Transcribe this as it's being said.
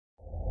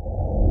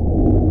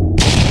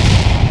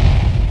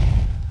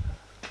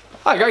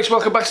Hi guys,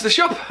 welcome back to the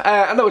shop.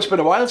 I know it's been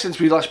a while since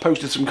we last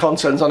posted some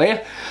content on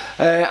here,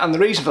 and the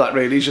reason for that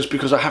really is just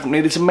because I haven't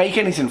needed to make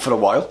anything for a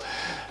while.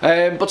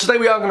 But today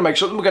we are going to make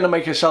something. We're going to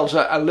make ourselves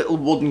a little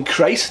wooden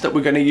crate that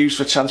we're going to use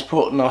for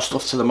transporting our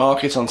stuff to the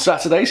market on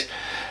Saturdays.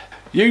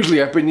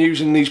 Usually I've been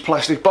using these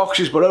plastic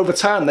boxes, but over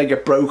time they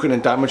get broken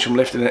and damaged from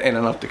lifting it in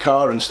and out the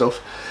car and stuff,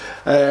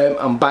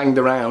 and banged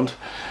around.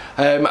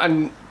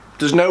 And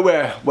there's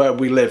nowhere where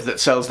we live that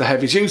sells the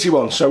heavy duty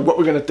one, so what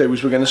we're going to do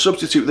is we're going to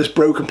substitute this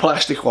broken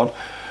plastic one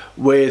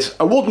with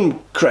a wooden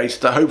crate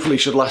that hopefully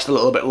should last a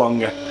little bit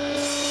longer.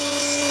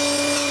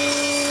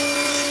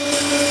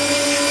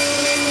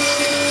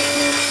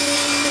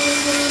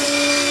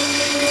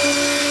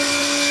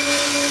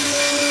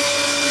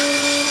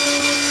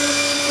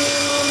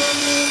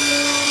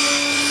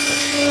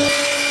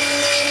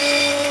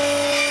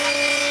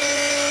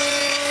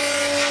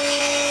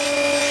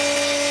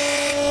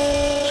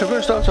 So we're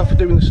going to start off with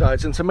doing the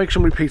sides, and to make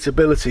some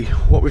repeatability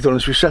what we've done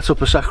is we've set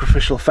up a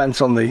sacrificial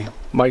fence on the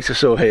mitre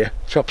saw here,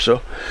 chop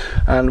saw,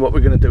 and what we're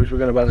going to do is we're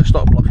going to have a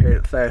stop block here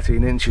at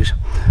 13 inches,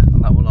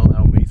 and that will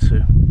allow me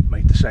to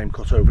make the same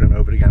cut over and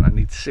over again. I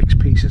need 6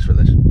 pieces for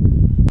this.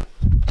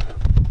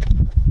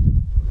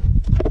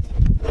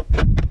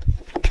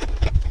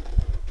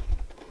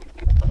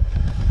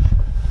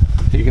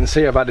 You can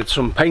see I've added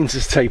some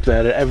painter's tape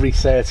there at every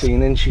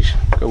 13 inches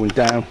going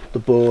down the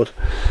board,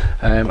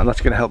 and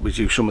that's going to help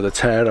reduce some of the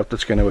tear up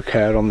that's going to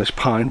occur on this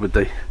pine with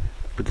the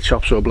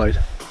chop saw blade.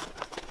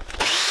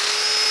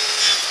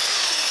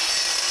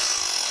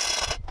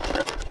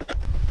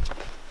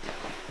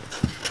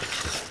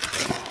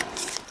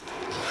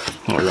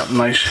 Oh, we've got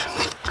nice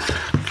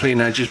clean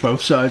edges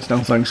both sides now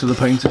thanks to the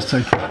painter's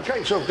tape.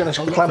 Okay, so we're going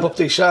to clamp up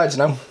these sides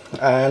now,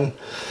 and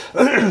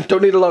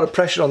don't need a lot of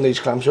pressure on these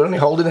clamps. We're only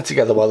holding it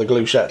together while the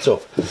glue sets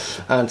up,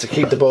 and to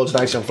keep the boards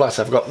nice and flat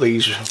I've got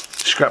these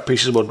scrap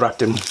pieces of wood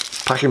wrapped in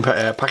packing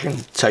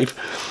tape,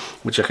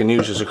 which I can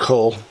use as a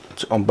caul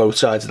on both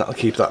sides, and that'll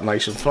keep that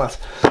nice and flat.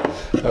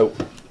 So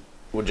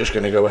we're just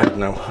going to go ahead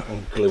now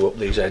and glue up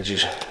these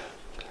edges.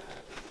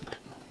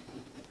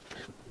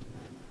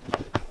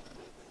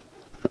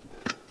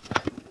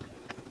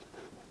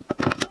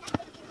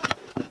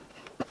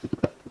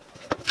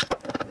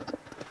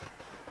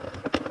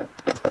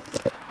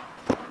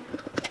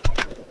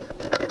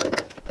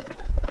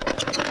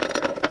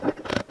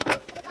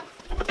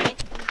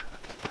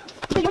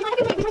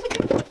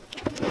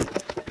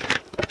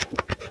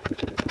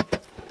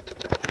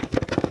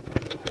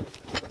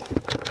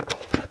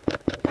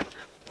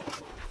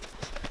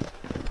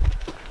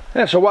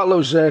 Yeah, so while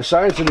those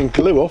sides are in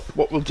glue up,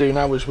 what we'll do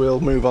now is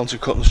we'll move on to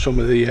cutting some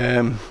of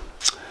the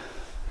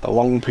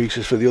long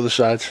pieces for the other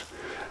sides.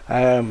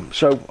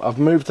 So I've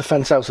moved the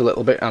fence out a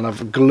little bit, and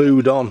I've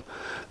glued on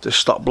the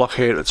stop block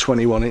here at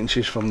 21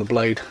 inches from the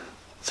blade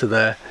to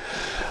there.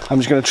 I'm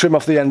just going to trim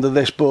off the end of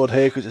this board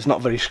here because it's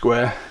not very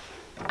square.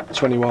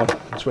 21,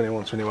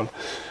 21, 21.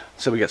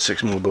 So we get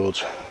 6 more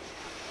boards.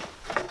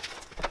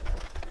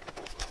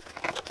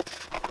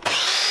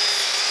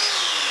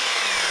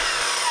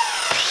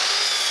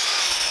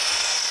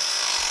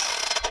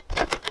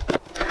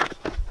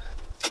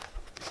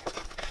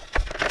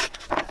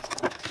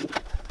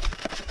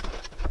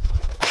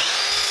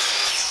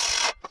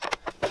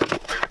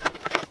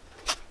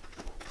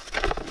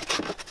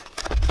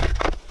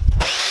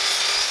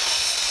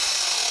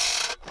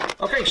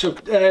 Okay, so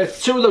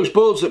 2 of those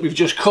boards that we've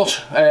just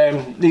cut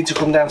need to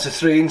come down to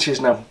 3 inches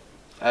now,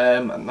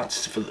 and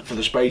that's for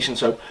the spacing,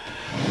 so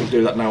we'll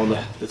do that now on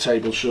the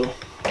table saw.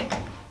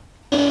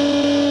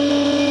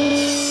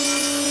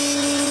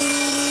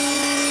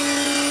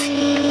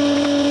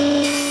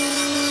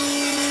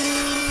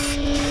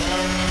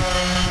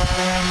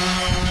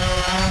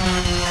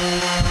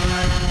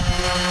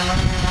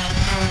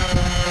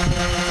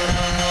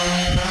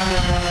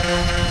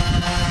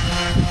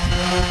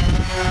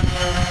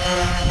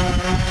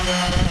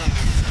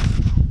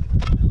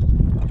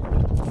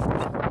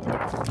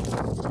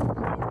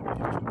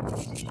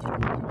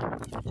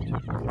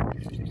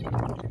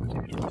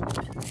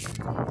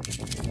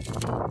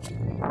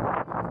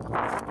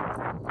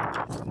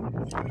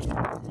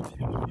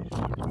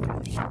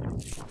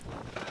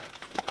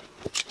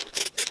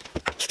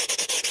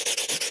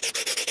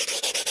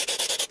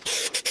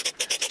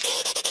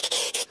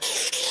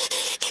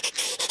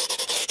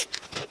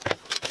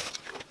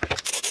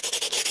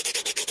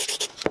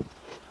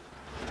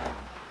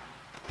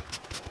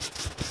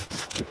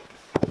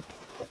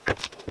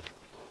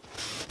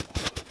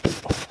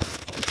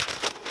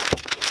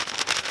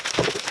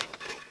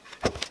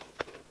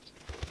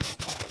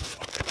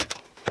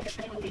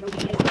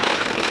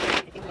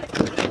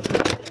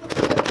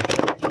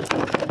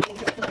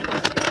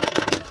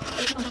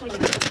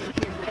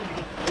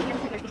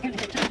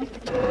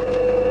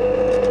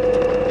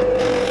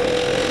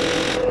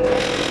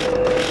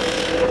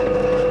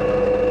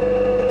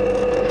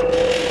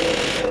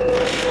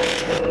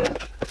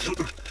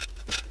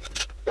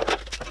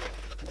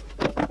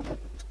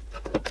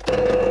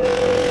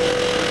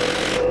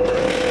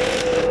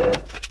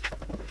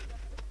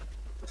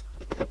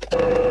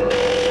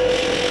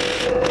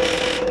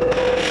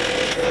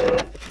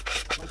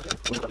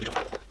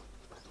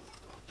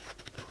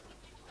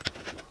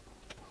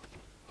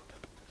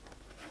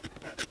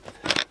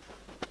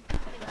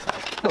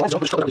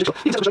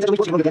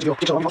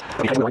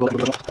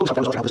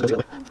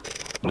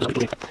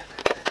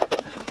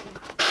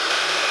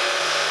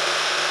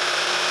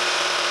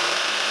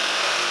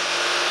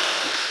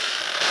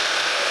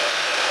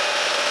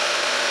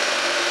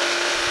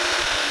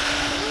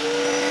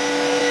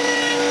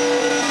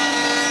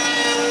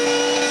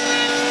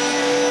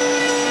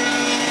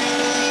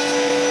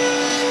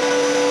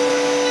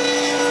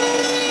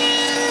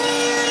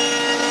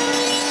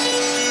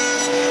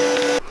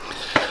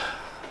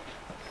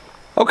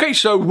 Okay,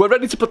 so we're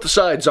ready to put the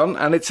sides on,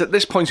 and it's at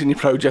this point in your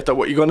project that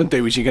what you're going to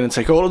do is you're going to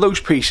take all of those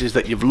pieces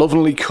that you've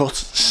lovingly cut,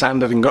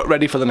 sanded and got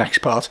ready for the next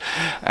part,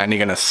 and you're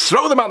going to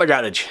throw them out the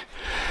garage.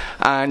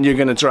 And you're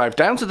going to drive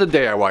down to the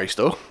DIY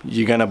store,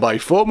 you're going to buy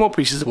 4 more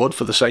pieces of wood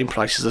for the same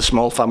price as a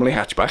small family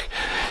hatchback,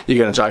 you're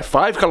going to drive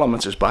 5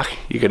 kilometres back,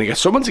 you're going to get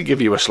someone to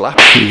give you a slap,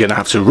 you're going to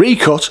have to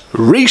recut,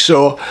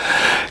 resaw,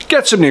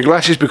 get some new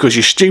glasses because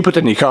you're stupid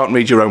and you can't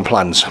read your own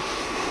plans.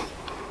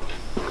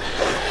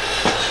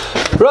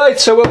 Right,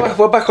 so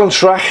we're back on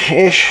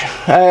track-ish.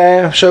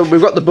 So we've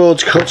got the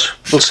boards cut.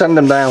 We'll send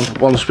them down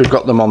once we've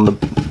got them on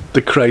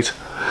the crate.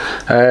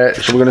 So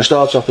we're going to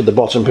start off with the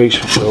bottom piece.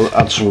 We'll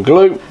add some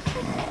glue.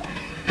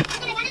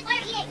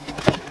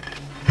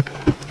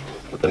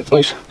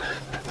 Nice.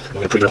 I'm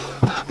going to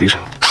put these.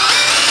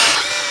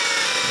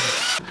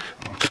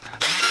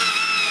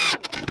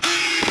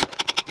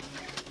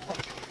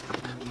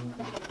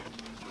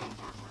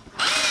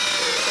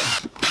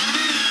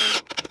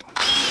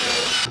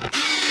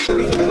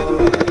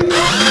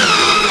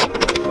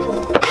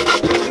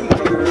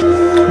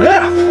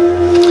 Yeah,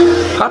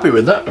 happy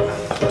with that.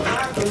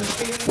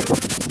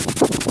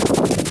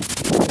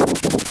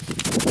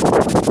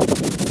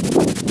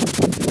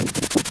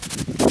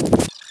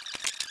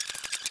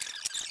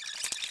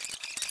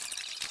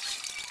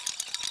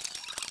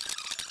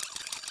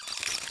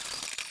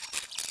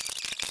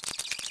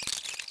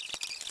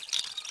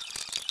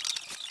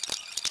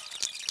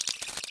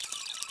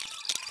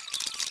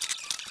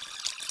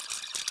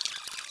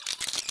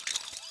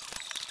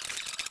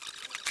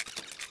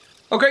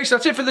 Okay, so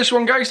that's it for this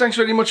one, guys. Thanks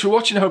very much for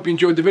watching. I hope you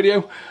enjoyed the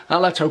video,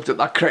 and let's hope that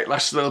that crate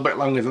lasts a little bit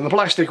longer than the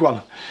plastic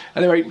one.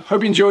 Anyway,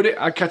 hope you enjoyed it.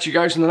 I'll catch you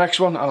guys in the next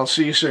one, and I'll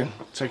see you soon.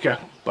 Take care.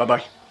 Bye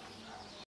bye.